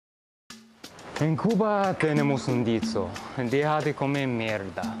En Cuba tenemos un dicho, deja de comer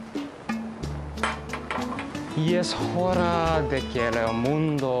mierda. Y es hora de que el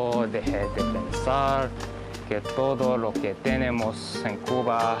mundo deje de pensar que todo lo que tenemos en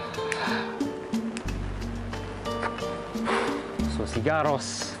Cuba, sus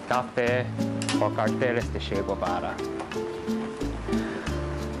cigarros, café o carteles de Che Guevara.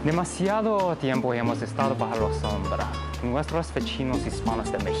 Demasiado tiempo hemos estado bajo la sombra, nuestros vecinos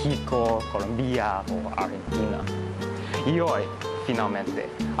hispanos de México, Colombia o Argentina. Y hoy, finalmente,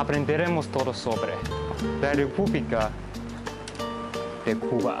 aprenderemos todo sobre la República de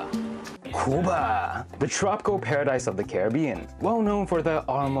Cuba. Cuba, the tropical paradise of the Caribbean, well known for the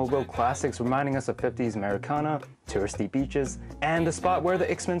automobile classics reminding us of 50s Americana, touristy beaches, and the spot where the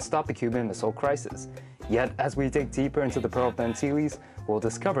X-Men stopped the Cuban Missile Crisis. Yet, as we dig deeper into the Pearl of the Antilles, we'll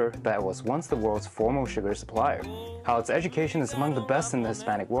discover that it was once the world's foremost sugar supplier, how its education is among the best in the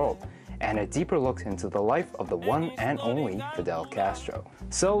Hispanic world, and a deeper look into the life of the one and only Fidel Castro.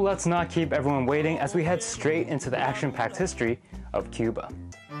 So let's not keep everyone waiting as we head straight into the action-packed history of Cuba.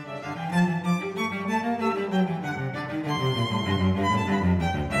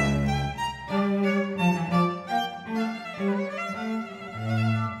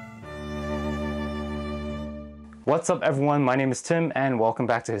 What's up everyone, my name is Tim and welcome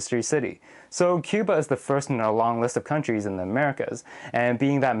back to History City. So Cuba is the first in a long list of countries in the Americas, and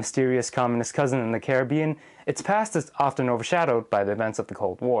being that mysterious communist cousin in the Caribbean, its past is often overshadowed by the events of the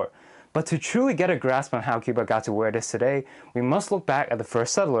Cold War. But to truly get a grasp on how Cuba got to where it is today, we must look back at the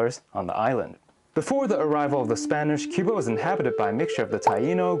first settlers on the island. Before the arrival of the Spanish, Cuba was inhabited by a mixture of the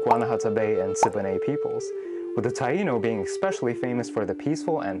Taino, Guanahatabey, and Siboney peoples, with the Taino being especially famous for their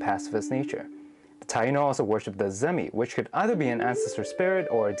peaceful and pacifist nature. The Taino also worshipped the Zemi, which could either be an ancestor spirit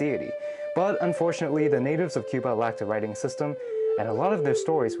or a deity, but unfortunately the natives of Cuba lacked a writing system, and a lot of their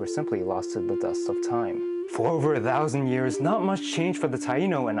stories were simply lost to the dust of time. For over 1,000 years, not much changed for the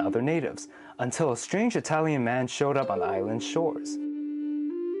Taino and other natives, until a strange Italian man showed up on the island's shores.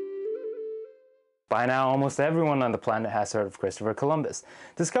 By now, almost everyone on the planet has heard of Christopher Columbus,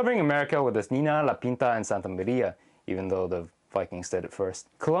 discovering America with his Nina, La Pinta, and Santa Maria, even though the Vikings did it first.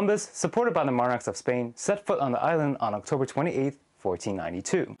 Columbus, supported by the monarchs of Spain, set foot on the island on October 28,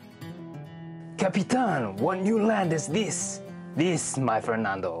 1492. Capitan, what new land is this? This, my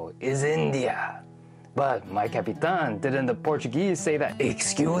Fernando, is India. But, my Capitan, didn't the Portuguese say that?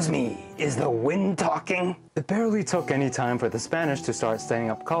 Excuse me, is the wind talking? It barely took any time for the Spanish to start setting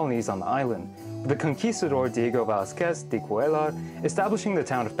up colonies on the island, with the conquistador Diego Velázquez de Cuellar establishing the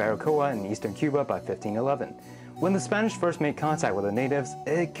town of Baracoa in eastern Cuba by 1511. When the Spanish first made contact with the natives,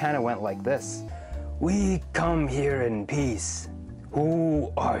 it kinda went like this. We come here in peace.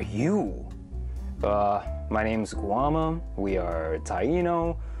 Who are you? My name's Guama, we are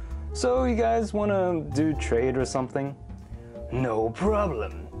Taino, so you guys wanna do trade or something? No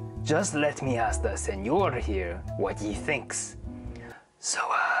problem. Just let me ask the senor here what he thinks. So,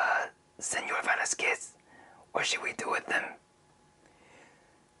 Senor Velázquez, what should we do with them?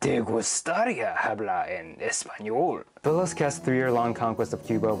 ¿Te gustaría hablar en español? Velázquez's 3-year-long conquest of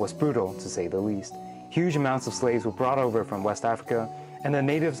Cuba was brutal, to say the least. Huge amounts of slaves were brought over from West Africa, and the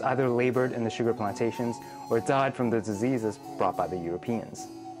natives either labored in the sugar plantations or died from the diseases brought by the Europeans.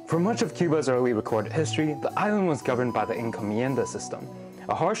 For much of Cuba's early recorded history, the island was governed by the encomienda system,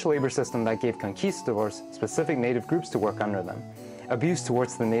 a harsh labor system that gave conquistadors specific native groups to work under them. Abuse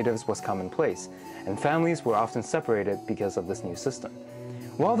towards the natives was commonplace, and families were often separated because of this new system.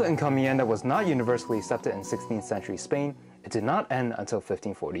 While the encomienda was not universally accepted in 16th century Spain, it did not end until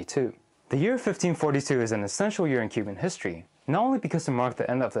 1542. The year 1542 is an essential year in Cuban history, not only because it marked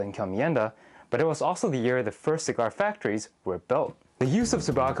the end of the encomienda, but it was also the year the first cigar factories were built. The use of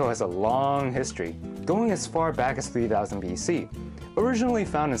tobacco has a long history, going as far back as 3000 BC. Originally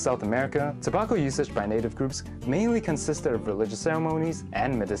found in South America, tobacco usage by native groups mainly consisted of religious ceremonies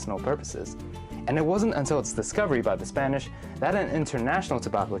and medicinal purposes. And it wasn't until its discovery by the Spanish that an international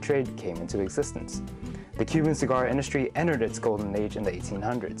tobacco trade came into existence. The Cuban cigar industry entered its golden age in the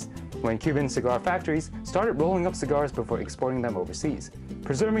 1800s, when Cuban cigar factories started rolling up cigars before exporting them overseas,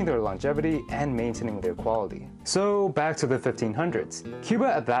 preserving their longevity and maintaining their quality. So back to the 1500s, Cuba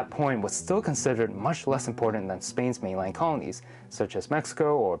at that point was still considered much less important than Spain's mainland colonies, such as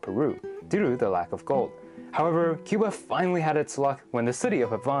Mexico or Peru, due to the lack of gold. However, Cuba finally had its luck when the city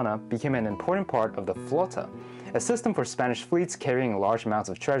of Havana became an important part of the flota, a system for Spanish fleets carrying large amounts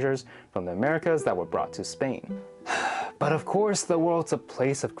of treasures from the Americas that were brought to Spain. But of course, the world's a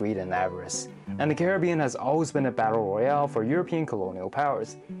place of greed and avarice, and the Caribbean has always been a battle royale for European colonial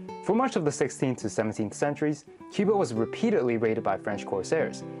powers. For much of the 16th to 17th centuries, Cuba was repeatedly raided by French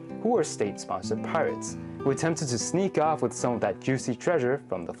corsairs, who were state-sponsored pirates, who attempted to sneak off with some of that juicy treasure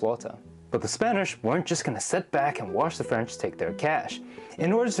from the flota. But the Spanish weren't just going to sit back and watch the French take their cash.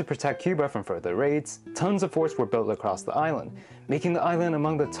 In order to protect Cuba from further raids, tons of forts were built across the island, making the island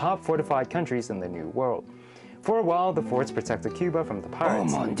among the top fortified countries in the New World. For a while, the forts protected Cuba from the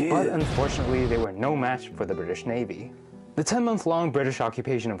pirates, but unfortunately they were no match for the British Navy. The 10-month-long British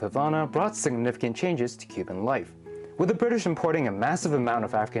occupation of Havana brought significant changes to Cuban life, with the British importing a massive amount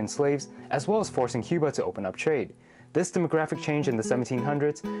of African slaves, as well as forcing Cuba to open up trade. This demographic change in the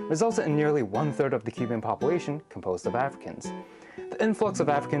 1700s resulted in nearly one-third of the Cuban population composed of Africans. The influx of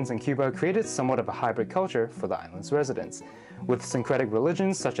Africans in Cuba created somewhat of a hybrid culture for the island's residents, with syncretic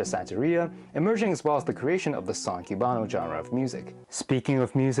religions such as Santeria emerging, as well as the creation of the son cubano genre of music. Speaking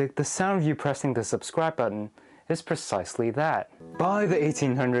of music, the sound of you pressing the subscribe button is precisely that. By the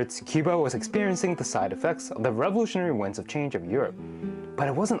 1800s, Cuba was experiencing the side effects of the revolutionary winds of change of Europe. But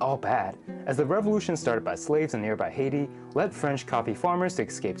it wasn't all bad, as the revolution started by slaves in nearby Haiti led French coffee farmers to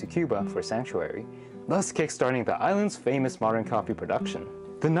escape to Cuba for sanctuary, thus kickstarting the island's famous modern coffee production.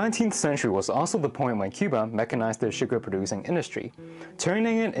 The 19th century was also the point when Cuba mechanized their sugar-producing industry,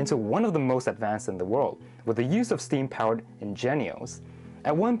 turning it into one of the most advanced in the world, with the use of steam-powered ingenios,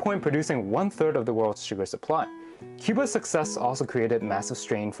 at one point producing one-third of the world's sugar supply. Cuba's success also created massive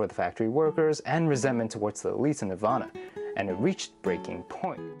strain for the factory workers and resentment towards the elites in Havana, and it reached breaking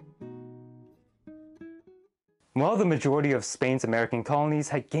point. While the majority of Spain's American colonies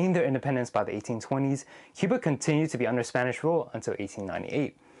had gained their independence by the 1820s, Cuba continued to be under Spanish rule until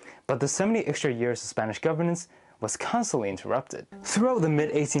 1898. But the 70 extra years of Spanish governance was constantly interrupted. Throughout the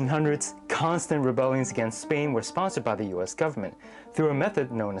mid-1800s, constant rebellions against Spain were sponsored by the US government through a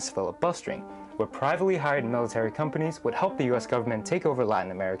method known as filibustering, where privately hired military companies would help the US government take over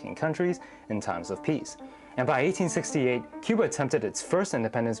Latin American countries in times of peace. And by 1868, Cuba attempted its first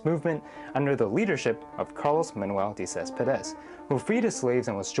independence movement under the leadership of Carlos Manuel de Céspedes, who freed his slaves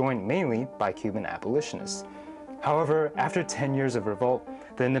and was joined mainly by Cuban abolitionists. However, after 10 years of revolt,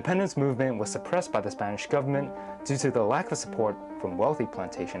 the independence movement was suppressed by the Spanish government due to the lack of support from wealthy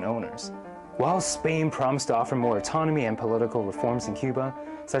plantation owners. While Spain promised to offer more autonomy and political reforms in Cuba,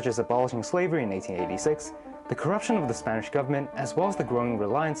 such as abolishing slavery in 1886, the corruption of the Spanish government, as well as the growing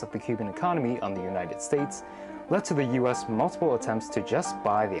reliance of the Cuban economy on the United States, led to the US multiple attempts to just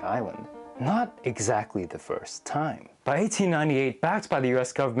buy the island. Not exactly the first time. By 1898, backed by the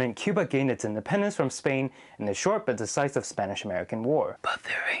US government, Cuba gained its independence from Spain in the short but decisive Spanish-American War. But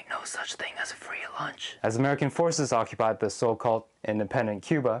there ain't no such thing as a free lunch, as American forces occupied the so-called independent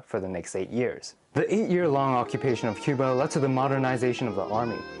Cuba for the next 8 years. The 8-year-long occupation of Cuba led to the modernization of the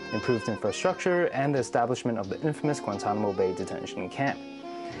army, improved infrastructure, and the establishment of the infamous Guantanamo Bay detention camp.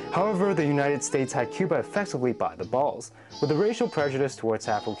 However, the United States had Cuba effectively by the balls, with the racial prejudice towards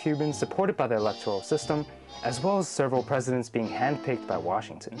Afro-Cubans supported by the electoral system, as well as several presidents being handpicked by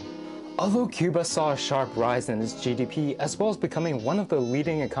Washington. Although Cuba saw a sharp rise in its GDP, as well as becoming one of the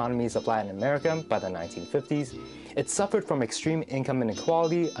leading economies of Latin America by the 1950s, it suffered from extreme income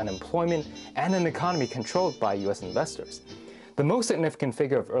inequality, unemployment, and an economy controlled by US investors. The most significant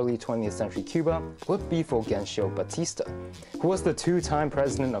figure of early 20th century Cuba would be Fulgencio Batista, who was the two-time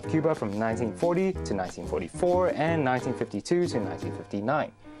president of Cuba from 1940 to 1944 and 1952 to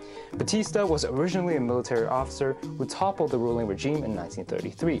 1959. Batista was originally a military officer who toppled the ruling regime in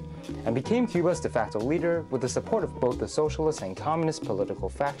 1933 and became Cuba's de facto leader with the support of both the socialist and communist political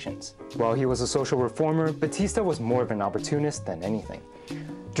factions. While he was a social reformer, Batista was more of an opportunist than anything.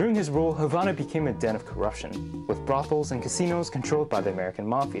 During his rule, Havana became a den of corruption, with brothels and casinos controlled by the American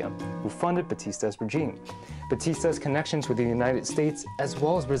mafia, who funded Batista's regime. Batista's connections with the United States, as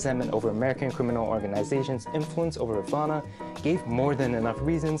well as resentment over American criminal organizations' influence over Havana, gave more than enough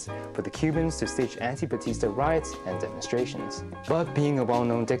reasons for the Cubans to stage anti-Batista riots and demonstrations. But being a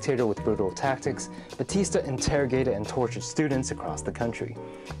well-known dictator with brutal tactics, Batista interrogated and tortured students across the country.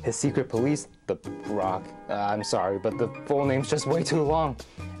 His secret police, the ROC, I'm sorry, but the full name's just way too long,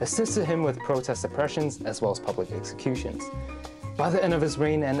 assisted him with protest suppressions as well as public executions. By the end of his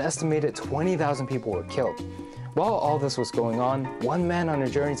reign, an estimated 20,000 people were killed. While all this was going on, one man on a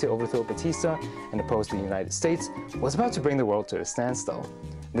journey to overthrow Batista and oppose the United States was about to bring the world to a standstill.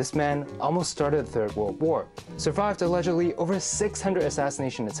 This man almost started the Third World War, survived allegedly over 600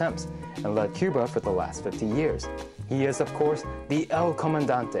 assassination attempts, and led Cuba for the last 50 years. He is, of course, the El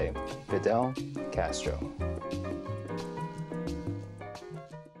Comandante, Fidel Castro.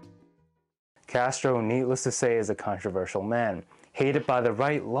 Castro, needless to say, is a controversial man. Hated by the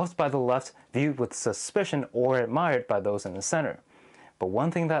right, loved by the left, viewed with suspicion, or admired by those in the center. but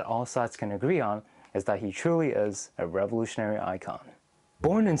one thing that all sides can agree on is that he truly is a revolutionary icon.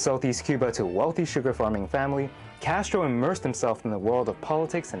 Born in southeast Cuba to a wealthy sugar farming family, Castro immersed himself in the world of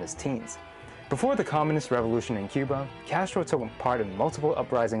politics in his teens. Before the communist revolution in Cuba, Castro took part in multiple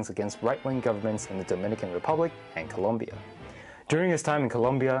uprisings against right-wing governments in the Dominican Republic and Colombia. During his time in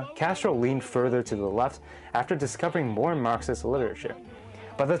Colombia, Castro leaned further to the left after discovering more Marxist literature.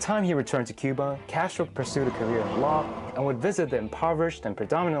 By the time he returned to Cuba, Castro pursued a career in law and would visit the impoverished and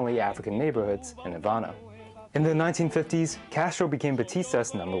predominantly African neighborhoods in Havana. In the 1950s, Castro became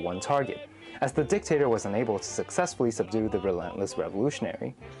Batista's #1 target, as the dictator was unable to successfully subdue the relentless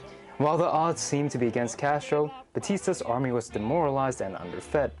revolutionary. While the odds seemed to be against Castro, Batista's army was demoralized and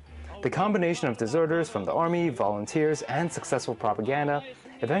underfed. The combination of deserters from the army, volunteers, and successful propaganda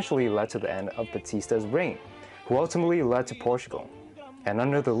eventually led to the end of Batista's reign, who ultimately led to Portugal. And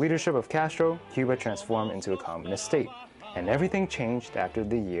under the leadership of Castro, Cuba transformed into a communist state, and everything changed after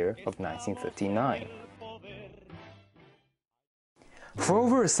the year of 1959. For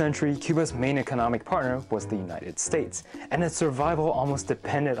over a century, Cuba's main economic partner was the United States, and its survival almost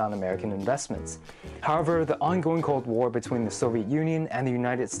depended on American investments. However, the ongoing Cold War between the Soviet Union and the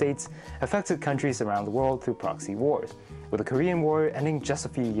United States affected countries around the world through proxy wars, with the Korean War ending just a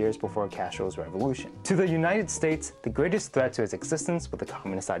few years before Castro's revolution. To the United States, the greatest threat to its existence was the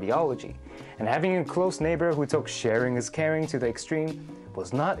communist ideology, and having a close neighbor who took sharing is caring to the extreme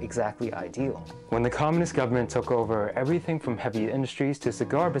was not exactly ideal. When the communist government took over, everything from heavy industries to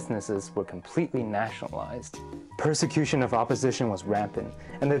cigar businesses were completely nationalized. Persecution of opposition was rampant,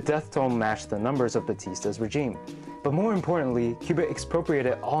 and the death toll matched the numbers of Batista's regime. But more importantly, Cuba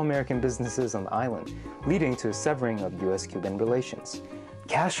expropriated all American businesses on the island, leading to a severing of US-Cuban relations.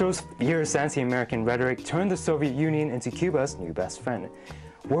 Castro's fierce anti-American rhetoric turned the Soviet Union into Cuba's new best friend.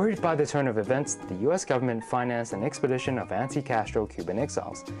 Worried by the turn of events, the US government financed an expedition of anti-Castro Cuban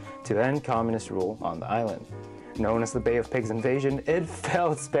exiles to end communist rule on the island. Known as the Bay of Pigs invasion, it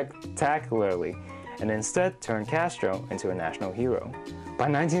failed spectacularly, and instead turned Castro into a national hero. By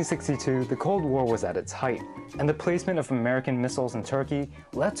 1962, the Cold War was at its height, and the placement of American missiles in Turkey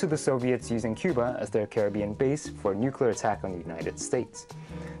led to the Soviets using Cuba as their Caribbean base for a nuclear attack on the United States.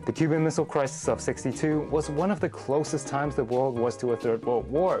 The Cuban Missile Crisis of '62 was one of the closest times the world was to a Third World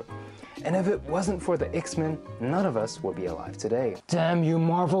War. And if it wasn't for the X-Men, none of us would be alive today. Damn you,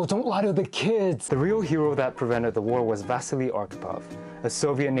 Marvel, don't lie to the kids! The real hero that prevented the war was Vasily Arkhipov, a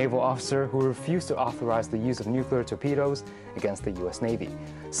Soviet naval officer who refused to authorize the use of nuclear torpedoes against the US Navy.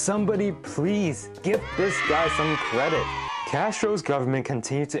 Somebody please give this guy some credit. Castro's government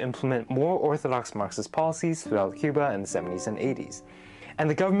continued to implement more orthodox Marxist policies throughout Cuba in the 70s and 80s. And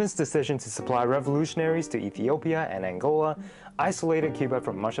the government's decision to supply revolutionaries to Ethiopia and Angola isolated Cuba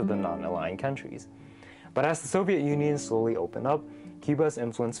from much of the non-aligned countries. But as the Soviet Union slowly opened up, Cuba's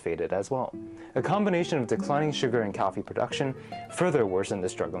influence faded as well. A combination of declining sugar and coffee production further worsened the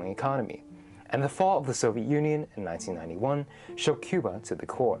struggling economy. And the fall of the Soviet Union in 1991 shook Cuba to the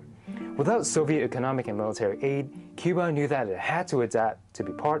core. Without Soviet economic and military aid, Cuba knew that it had to adapt to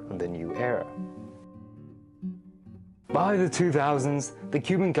be part of the new era. By the 2000s, the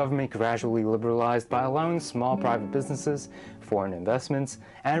Cuban government gradually liberalized by allowing small private businesses, foreign investments,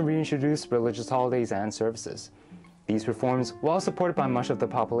 and reintroduced religious holidays and services. These reforms, while supported by much of the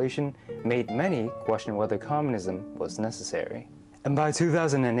population, made many question whether communism was necessary. And by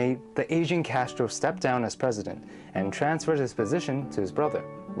 2008, the aging Castro stepped down as president and transferred his position to his brother,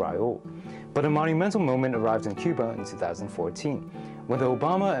 Raul. But a monumental moment arrived in Cuba in 2014, when the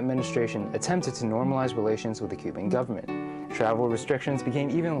Obama administration attempted to normalize relations with the Cuban government. Travel restrictions became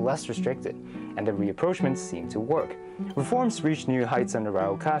even less restricted, and the reapproachment seemed to work. Reforms reached new heights under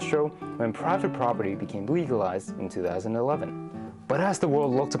Raul Castro when private property became legalized in 2011. But as the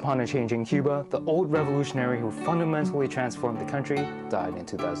world looked upon a changing Cuba, the old revolutionary who fundamentally transformed the country died in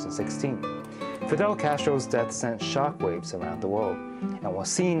 2016. Fidel Castro's death sent shockwaves around the world and was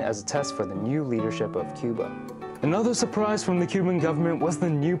seen as a test for the new leadership of Cuba. Another surprise from the Cuban government was the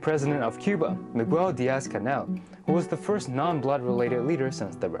new president of Cuba, Miguel Díaz-Canel, who was the first non-blood related leader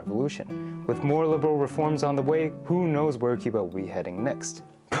since the revolution. With more liberal reforms on the way, who knows where Cuba will be heading next.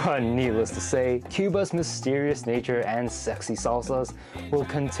 But needless to say, Cuba's mysterious nature and sexy salsas will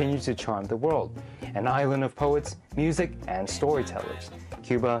continue to charm the world. An island of poets, music, and storytellers.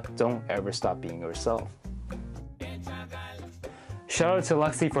 Cuba, don't ever stop being yourself. Shout out to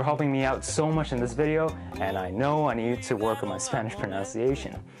Lexi for helping me out so much in this video, and I know I need to work on my Spanish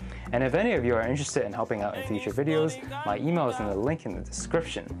pronunciation. And if any of you are interested in helping out in future videos, my email is in the link in the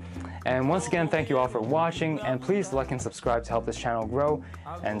description. And once again, thank you all for watching, and please like and subscribe to help this channel grow,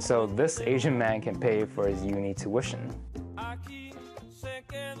 and so this Asian man can pay for his uni tuition.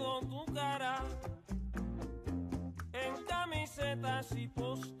 quedó tu cara en camisetas y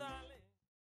postales.